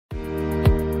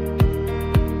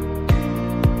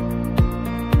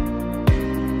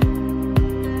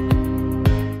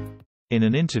In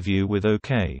an interview with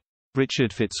OK!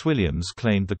 Richard Fitzwilliams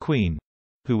claimed the Queen,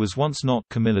 who was once not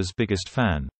Camilla's biggest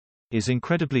fan, is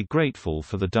incredibly grateful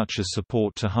for the Duchess'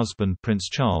 support to husband Prince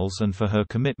Charles and for her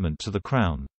commitment to the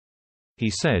crown. He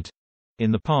said,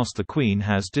 "In the past the Queen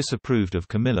has disapproved of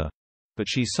Camilla, but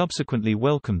she subsequently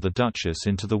welcomed the Duchess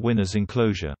into the winner's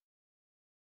enclosure.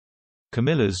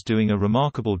 Camilla's doing a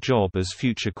remarkable job as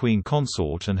future Queen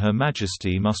Consort and Her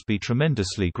Majesty must be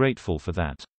tremendously grateful for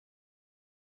that."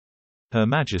 Her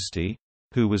Majesty,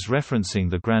 who was referencing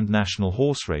the Grand National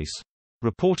Horse Race,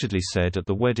 reportedly said at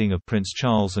the wedding of Prince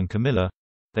Charles and Camilla,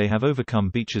 "They have overcome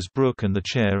Beecher's Brook and the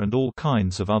chair and all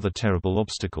kinds of other terrible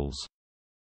obstacles.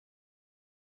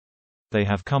 They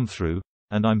have come through,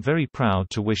 and I'm very proud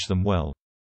to wish them well.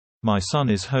 My son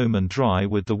is home and dry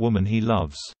with the woman he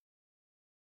loves."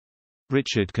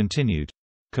 Richard continued,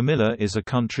 "Camilla is a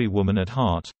country woman at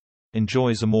heart,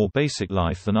 enjoys a more basic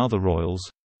life than other royals,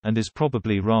 and is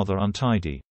probably rather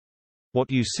untidy.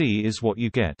 What you see is what you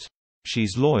get.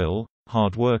 She's loyal,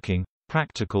 hard-working,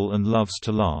 practical and loves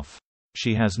to laugh.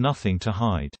 She has nothing to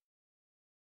hide."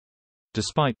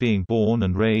 Despite being born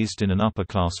and raised in an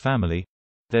upper-class family,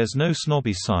 there's no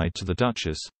snobby side to the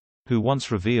Duchess, who once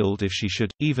revealed if she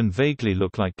should, even vaguely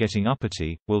look like getting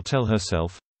uppity, will tell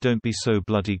herself, "Don't be so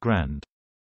bloody grand."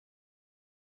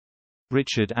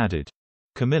 Richard added,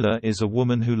 "Camilla is a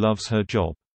woman who loves her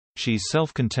job. She's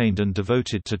self-contained and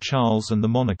devoted to Charles and the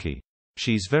monarchy.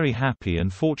 She's very happy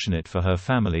and fortunate for her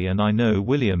family, and I know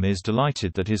William is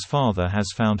delighted that his father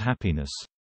has found happiness.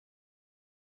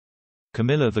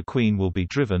 Camilla the Queen will be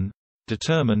driven,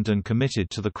 determined and committed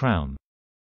to the crown.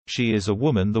 She is a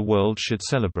woman the world should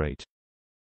celebrate."